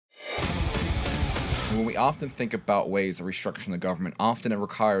When we often think about ways of restructuring the government, often it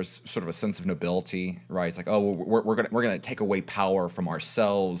requires sort of a sense of nobility, right? It's like, oh, well, we're gonna take away power from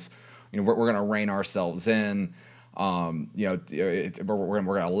ourselves. We're gonna rein ourselves in. We're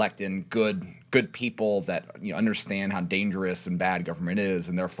gonna elect in good people that understand how dangerous and bad government is,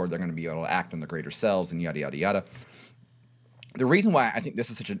 and therefore they're going to be able to act on the greater selves, and yada yada yada. The reason why I think this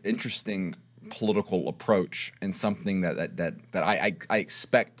is such an interesting political approach and something that I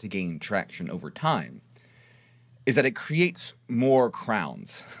expect to gain traction over time is that it creates more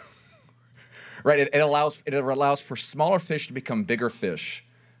crowns, right? It allows for smaller fish to become bigger fish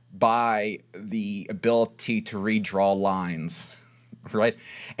by the ability to redraw lines, right?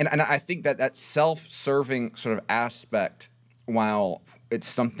 And I think that self-serving sort of aspect, while it's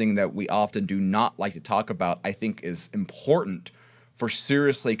something that we often do not like to talk about, I think is important for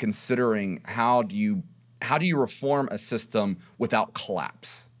seriously considering how do you reform a system without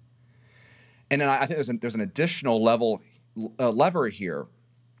collapse. And then I think there's an additional lever here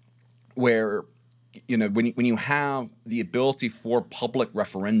where when you have the ability for public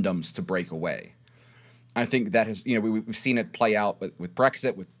referendums to break away. I think that has we've seen it play out with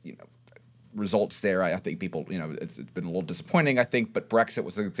Brexit, with results there. I think people it's been a little disappointing, I think, but Brexit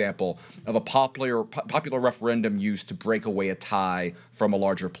was an example of a popular referendum used to break away a tie from a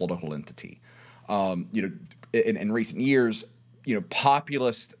larger political entity. In recent years,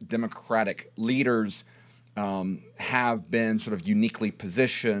 populist democratic leaders have been sort of uniquely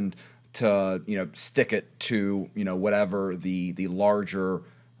positioned to stick it to whatever the larger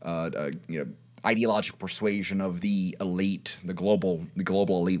ideological persuasion of the elite, the global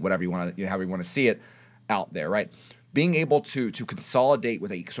elite, whatever however you want to see it out there, right? Being able to consolidate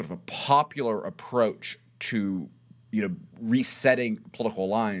with a sort of a popular approach to resetting political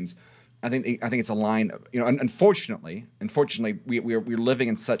lines. I think it's a line. Unfortunately, we're living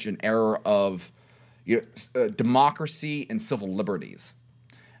in such an era of democracy and civil liberties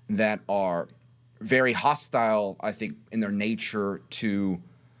that are very hostile, I think, in their nature to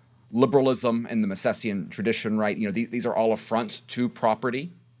liberalism and the Misesian tradition, right? These are all affronts to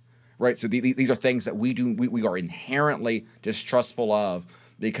property, right? So these are things that we are inherently distrustful of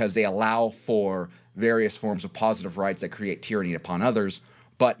because they allow for various forms of positive rights that create tyranny upon others.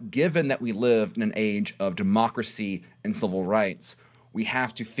 But given that we live in an age of democracy and civil rights, we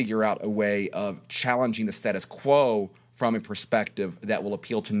have to figure out a way of challenging the status quo from a perspective that will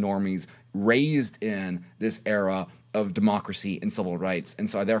appeal to normies raised in this era of democracy and civil rights. And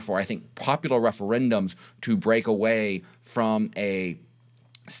so therefore, I think popular referendums to break away from a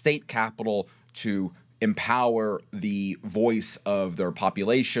state capital to empower the voice of their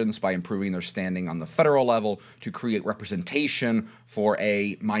populations by improving their standing on the federal level, to create representation for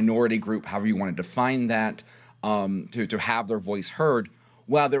a minority group, however you want to define that, to have their voice heard.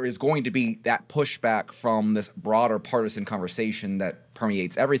 While there is going to be that pushback from this broader partisan conversation that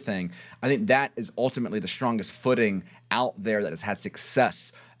permeates everything, I think that is ultimately the strongest footing out there that has had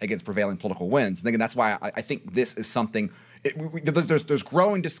success against prevailing political winds. And again, that's why I think this is something. There's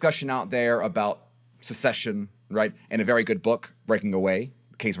growing discussion out there about secession, right? And a very good book, Breaking Away: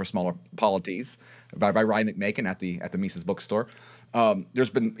 Case for Smaller Polities, by Ryan McMakin at the Mises bookstore. There's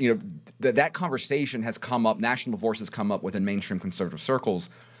been, that conversation has come up, national divorce has come up within mainstream conservative circles.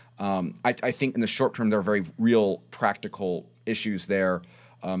 I think in the short term, there are very real practical issues there.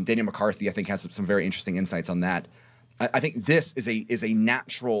 Daniel McCarthy, I think, has some very interesting insights on that. I think this is a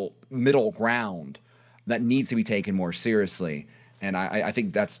natural middle ground that needs to be taken more seriously. And I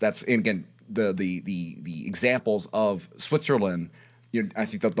think that's and again, the examples of Switzerland, I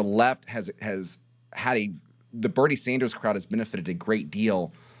think that the left has had the Bernie Sanders crowd has benefited a great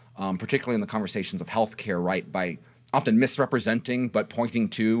deal, particularly in the conversations of healthcare, right, by often misrepresenting but pointing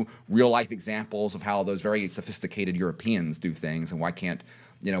to real life examples of how those very sophisticated Europeans do things, and why can't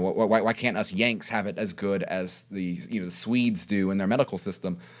us Yanks have it as good as the Swedes do in their medical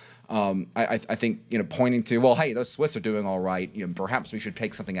system? I think pointing to, well, hey, those Swiss are doing all right. Perhaps we should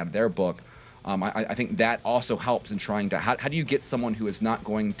take something out of their book. I think that also helps in trying to how do you get someone who is not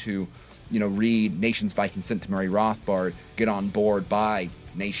going to read Nations by Consent to marry Rothbard, get on board by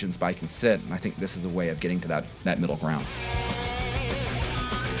Nations by Consent. And I think this is a way of getting to that middle ground.